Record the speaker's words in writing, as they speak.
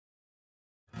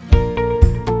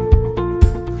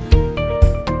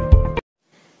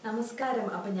നമസ്കാരം.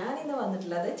 അപ്പൊ ഞാൻ ഇന്ന്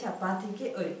വന്നിട്ടുള്ളത് ചപ്പാത്തിക്ക്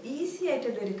ഒരു ഈസി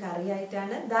ആയിട്ടുള്ള ഒരു കറി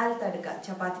ആയിട്ടാണ് ദാൽ തടുക്ക.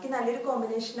 ചപ്പാത്തിക്ക് നല്ലൊരു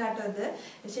കോമ്പിനേഷൻ ആട്ടോ ഇത്.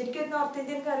 ശരിക്കും ഒരു നോർത്ത്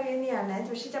ഇന്ത്യൻ കറി തന്നെയാണ്,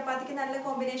 പക്ഷെ ചപ്പാത്തിക്ക് നല്ല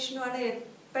കോമ്പിനേഷനുമാണ്.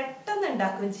 പെട്ടെന്ന്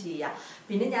ഉണ്ടാക്കുകയും ചെയ്യാം.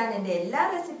 പിന്നെ ഞാൻ എൻ്റെ എല്ലാ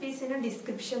റെസിപ്പീസിനും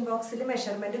ഡിസ്ക്രിപ്ഷൻ ബോക്സിൽ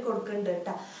മെഷർമെന്റ് കൊടുക്കുന്നുണ്ട്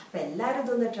കേട്ടോ. അപ്പൊ എല്ലാവരും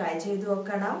ഇതൊന്ന് ട്രൈ ചെയ്ത്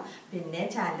നോക്കണം. പിന്നെ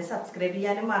ചാനൽ സബ്സ്ക്രൈബ്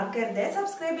ചെയ്യാനും മറക്കരുത്.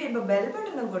 സബ്സ്ക്രൈബ് ചെയ്യുമ്പോൾ ബെൽ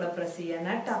ബട്ടണും കൂടെ പ്രസ്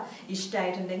ചെയ്യണം കേട്ടോ.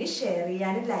 ഇഷ്ടമായിട്ടുണ്ടെങ്കിൽ ഷെയർ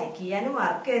ചെയ്യാനും ലൈക്ക് ചെയ്യാനും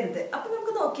മറക്കരുത്. അപ്പൊ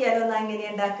നമുക്ക് നോക്കിയാലോ എന്നാ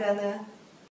എങ്ങനെയാ ഉണ്ടാക്കാന്ന്.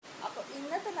 അപ്പൊ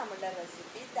ഇന്നത്തെ നമ്മുടെ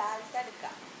റെസിപ്പി ദാൽ തടുക്ക.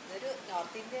 ഇതൊരു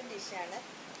നോർത്ത് ഇന്ത്യൻ ഡിഷാണ്.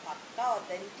 പക്ക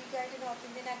ഒതന്റിക് ആയിട്ട് നോർത്ത്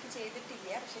ഇന്ത്യൻ ആക്കി ചെയ്തിട്ടില്ല,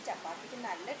 പക്ഷെ ചപ്പാത്തിക്ക്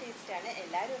നല്ല ടേസ്റ്റാണ്.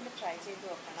 എല്ലാവരും ഒന്ന് ട്രൈ ചെയ്ത്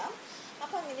നോക്കണം.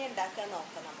 അപ്പം അങ്ങനെ ഉണ്ടാക്കാൻ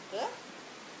നോക്കാം നമുക്ക്.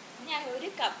 ഞാൻ 1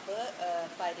 കപ്പ്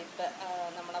പരിപ്പ്,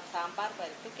 നമ്മുടെ സാമ്പാർ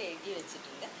പരിപ്പ് കഴുകി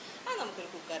വെച്ചിട്ടുണ്ട്. അത് നമുക്കൊരു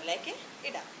കുക്കറിലേക്ക്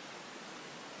ഇടാം.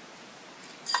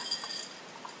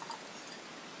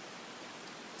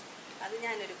 അത്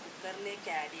ഞാനൊരു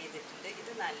കുക്കറിലേക്ക് ആഡ് ചെയ്തിട്ടുണ്ട്.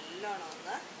 ഇത് നല്ലോണം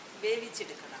ഒന്ന്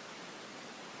വേവിച്ചെടുക്കണം.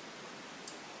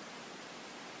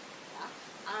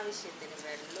 ആവശ്യത്തിന്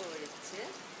വെള്ളം ഒഴിച്ച്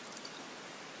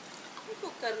ഈ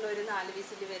കുക്കറിൽ ഒരു 4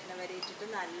 വിസിൽ വരുന്ന വരെ ഇട്ടിട്ട്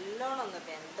നല്ലോണം ഒന്ന്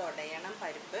വെന്തുടയണം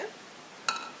പരിപ്പ്.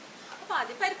 അപ്പോൾ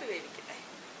ആദ്യം പരിപ്പ് വേവിക്കട്ടെ.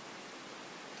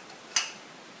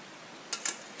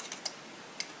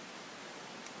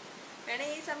 വേണേ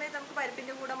ഈ സമയത്ത് നമുക്ക്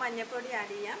പരിപ്പിൻ്റെ കൂടെ മഞ്ഞൾപ്പൊടി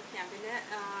ആഡ് ചെയ്യാം. ഞാൻ പിന്നെ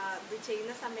ഇത്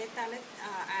ചെയ്യുന്ന സമയത്താണ്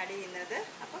ആഡ് ചെയ്യുന്നത്.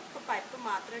 അപ്പോൾ ഇപ്പോൾ പരിപ്പ്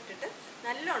മാത്രം ഇട്ടിട്ട്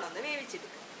നല്ലോണം ഒന്ന്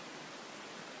വേവിച്ചെടുക്കുക.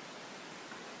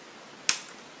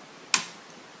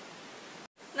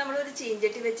 നമ്മളൊരു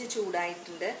ചീഞ്ചട്ടി വെച്ച്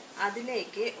ചൂടായിട്ടുണ്ട്.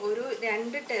 അതിലേക്ക് ഒരു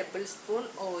 2 ടേബിൾ സ്പൂൺ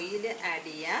ഓയിൽ ആഡ്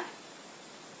ചെയ്യാം.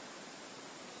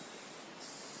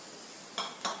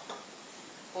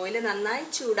 ഓയിൽ നന്നായി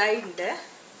ചൂടായിട്ടുണ്ട്.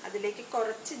 അതിലേക്ക്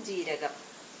കുറച്ച്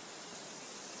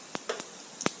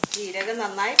ജീരകം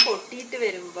നന്നായി പൊട്ടിയിട്ട്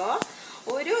വരുമ്പോൾ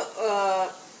ഒരു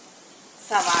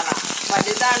സവാള,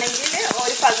 വലുതാണെങ്കിൽ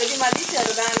ഒരു പകുതി മതി,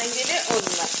 ചെറുതാണെങ്കിൽ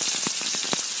 1.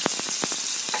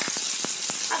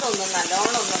 അതൊന്ന്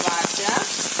നല്ലോണം ഒന്ന് വാട്ടുക.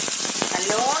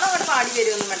 നല്ലോണം അവിടെ വാടി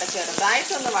വരുമൊന്നും വേണ്ട,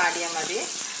 ചെറുതായിട്ടൊന്ന് വാടിയാൽ മതി.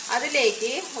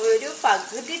 അതിലേക്ക് ഒരു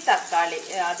പകുതി തക്കാളി,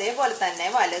 അതേപോലെ തന്നെ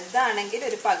വലുതാണെങ്കിൽ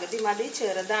ഒരു പകുതി മതി,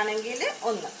 ചെറുതാണെങ്കിൽ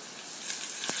 1.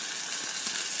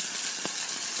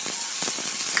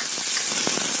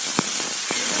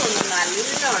 ഇതൊന്ന്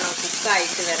നല്ലോണം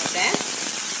കുക്കായിട്ട് വരട്ടെ.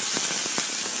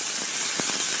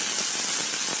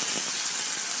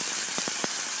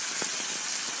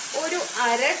 ഒരു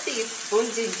 1/2 ടീസ്പൂൺ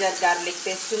ജിഞ്ചർ ഗാർലിക്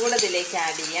പേസ്റ്റും കൂടെ ഇതിലേക്ക്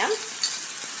ആഡ് ചെയ്യാം.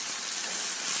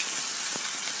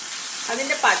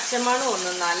 അതിൻ്റെ പച്ചമണം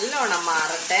ഒന്ന് നല്ലോണം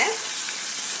മാറട്ടെ.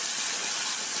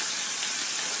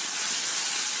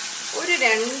 ഒരു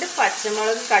 2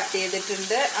 പച്ചമുളക് കട്ട്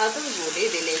ചെയ്തിട്ടുണ്ട്, അതും കൂടി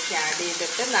ഇതിലേക്ക് ആഡ്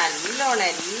ചെയ്തിട്ട് നല്ലോണം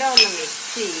എല്ലാം ഒന്ന്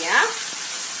മിക്സ് ചെയ്യാം.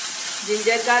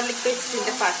 ജിഞ്ചർ ഗാർലിക്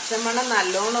പേസ്റ്റിൻ്റെ പച്ചമണം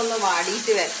നല്ലോണം ഒന്ന്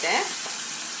വാടിയിട്ട് വരട്ടെ.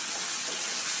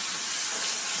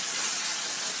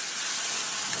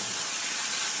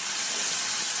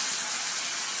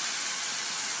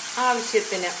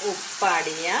 ആവശ്യത്തിന് ഉപ്പ്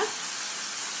ആഡ് ചെയ്യാം.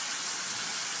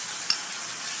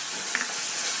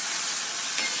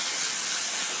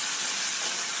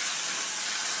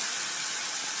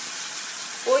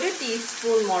 ഒരു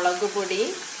ടീസ്പൂൺ മുളക് പൊടി,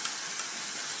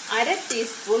 1/2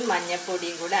 ടീസ്പൂൺ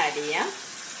മഞ്ഞൾപ്പൊടിയും കൂടെ ആഡ് ചെയ്യാം.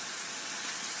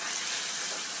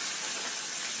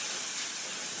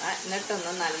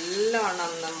 എന്നിട്ടൊന്ന് നല്ലോണം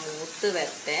ഒന്ന് മൂത്ത്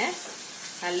വരട്ടെ.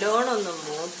 നല്ലോണം ഒന്ന്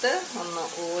മൂത്ത് ഒന്ന്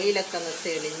ഓയിലൊക്കെ ഒന്ന്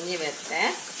തെളിഞ്ഞ് വരട്ടെ.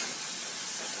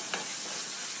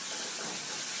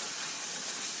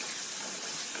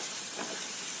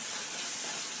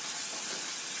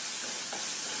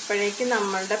 അപ്പോഴേക്കും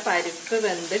നമ്മളുടെ പരിപ്പ്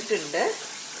വെന്തിട്ടുണ്ട്.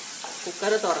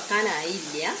 കുക്കർ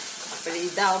തുറക്കാനായില്ല.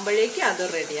 ഇതാവുമ്പോഴേക്കും അത്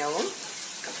റെഡിയാവും.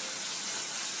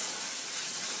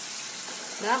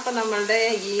 അപ്പം നമ്മളുടെ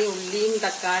ഈ ഉള്ളിയും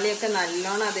തക്കാളിയൊക്കെ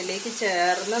നല്ലോണം അതിലേക്ക്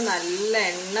ചേർന്ന് നല്ല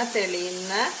എണ്ണ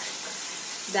തെളിയുന്ന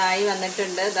ഇതായി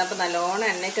വന്നിട്ടുണ്ട്. ഇതപ്പം നല്ലോണം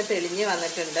എണ്ണയൊക്കെ തെളിഞ്ഞ്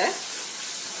വന്നിട്ടുണ്ട്.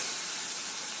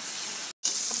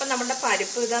 അപ്പം നമ്മുടെ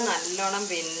പരിപ്പ് ഇതാ നല്ലോണം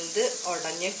വെന്ത്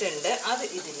ഉടഞ്ഞിട്ടുണ്ട്. അത്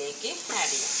ഇതിലേക്ക്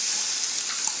ആഡ് ചെയ്യാം.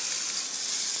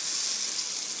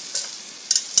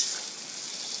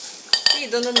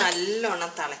 ഇതൊന്ന് നല്ലോണം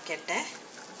തിളക്കട്ടെ.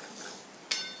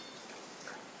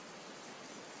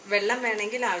 വെള്ളം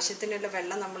വേണമെങ്കിൽ ആവശ്യത്തിനുള്ള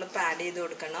വെള്ളം നമ്മളിപ്പോൾ ആഡ് ചെയ്ത്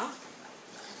കൊടുക്കണം.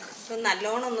 അപ്പോൾ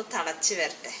നല്ലോണം ഒന്ന് തിളച്ച്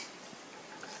വരട്ടെ.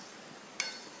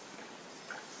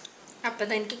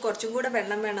 അപ്പം എനിക്ക് കുറച്ചും കൂടെ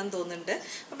വെള്ളം വേണം തോന്നുന്നുണ്ട്.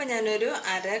 അപ്പം ഞാനൊരു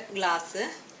 1/2 ഗ്ലാസ്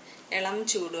ഇളം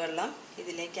ചൂടുവെള്ളം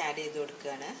ഇതിലേക്ക് ആഡ് ചെയ്ത്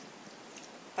കൊടുക്കുകയാണ്.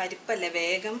 പരിപ്പല്ലേ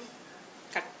വേഗം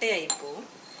കട്ടയായി പോവും.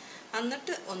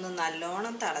 എന്നിട്ട് ഒന്ന്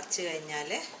നല്ലോണം തിളച്ച്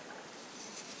കഴിഞ്ഞാൽ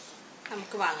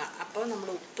നമുക്ക് വാങ്ങാം. അപ്പോൾ നമ്മൾ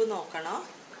ഉപ്പ് നോക്കണം.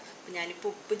 ഞാനിപ്പോൾ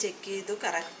ഉപ്പ് ചെക്ക് ചെയ്തു,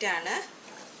 കറക്റ്റാണ്.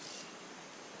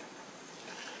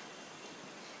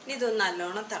 ഇനി ഇതൊന്ന്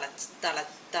നല്ലോണം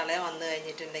തള വന്നു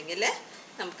കഴിഞ്ഞിട്ടുണ്ടെങ്കിൽ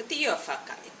നമുക്ക് തീ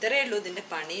ഓഫാക്കാം. ഇത്രയേ ഉള്ളൂ ഇതിൻ്റെ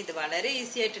പണി. ഇത് വളരെ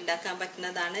ഈസി ആയിട്ട് ഉണ്ടാക്കാൻ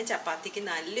പറ്റുന്നതാണ്. ചപ്പാത്തിക്ക്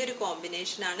നല്ലൊരു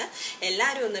കോമ്പിനേഷനാണ്.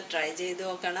 എല്ലാവരും ഒന്ന് ട്രൈ ചെയ്ത്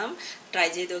നോക്കണം. ട്രൈ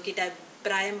ചെയ്ത് നോക്കിയിട്ട്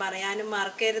അഭിപ്രായം പറയാനും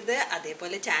മറക്കരുത്.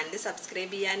 അതേപോലെ ചാനൽ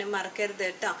സബ്സ്ക്രൈബ് ചെയ്യാനും മറക്കരുത്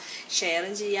കേട്ടോ.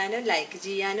 ഷെയറും ചെയ്യാനും ലൈക്ക്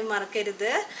ചെയ്യാനും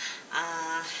മറക്കരുത്.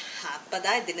 അപ്പോൾ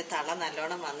ദാ ഇതിന് തള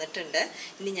നല്ലോണം വന്നിട്ടുണ്ട്.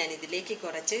 ഇനി ഞാൻ ഇതിലേക്ക്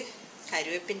കുറച്ച്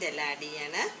കരുവേപ്പിൻ്റെ ഇല ആഡ്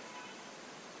ചെയ്യാണ്.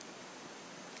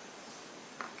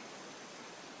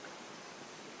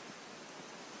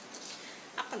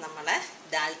 അപ്പം നമ്മളെ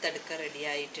ദാൽ തടുക്ക റെഡി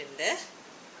ആയിട്ടുണ്ട്.